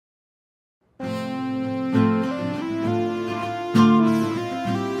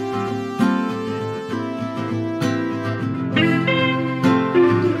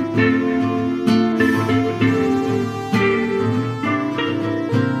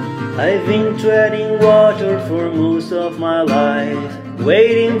I've been treading water for most of my life,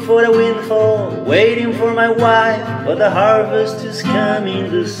 waiting for the windfall, waiting for my wife. But the harvest is coming,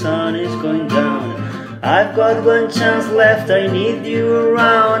 the sun is going down. I've got one chance left, I need you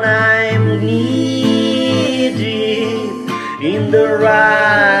around. I'm knee-deep in the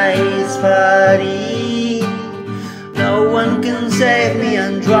rice paddy. No one can save me,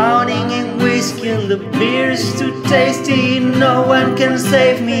 I'm drowning in whiskey and the beer's too tasty. No one can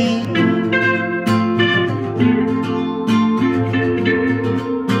save me.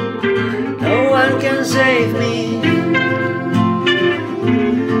 No one can save me.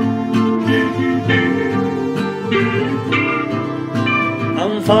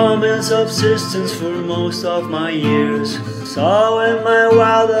 I'm farming subsistence for most of my years, sowing my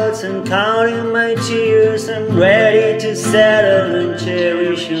wild oats and counting my tears. I'm ready to settle and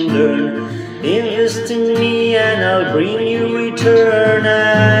cherish and learn. Invest in me and I'll bring you return.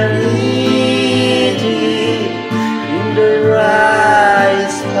 I'm knee-deep in the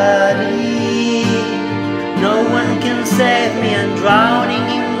rice paddy. No one can save me, I'm drowning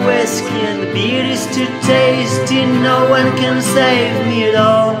in whiskey and the beer is too tasty. No one can save me at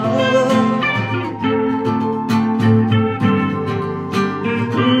all.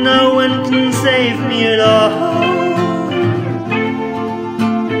 No one can save me at all.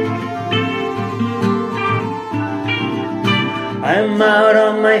 I'm out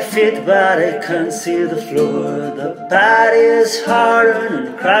on my feet but I can't see the floor. The paddy is hardened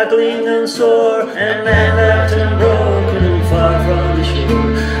and crackling and sore, and I'm left and broken and far from the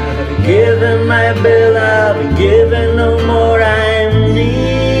shore. I've been given my bill, I've been given no more.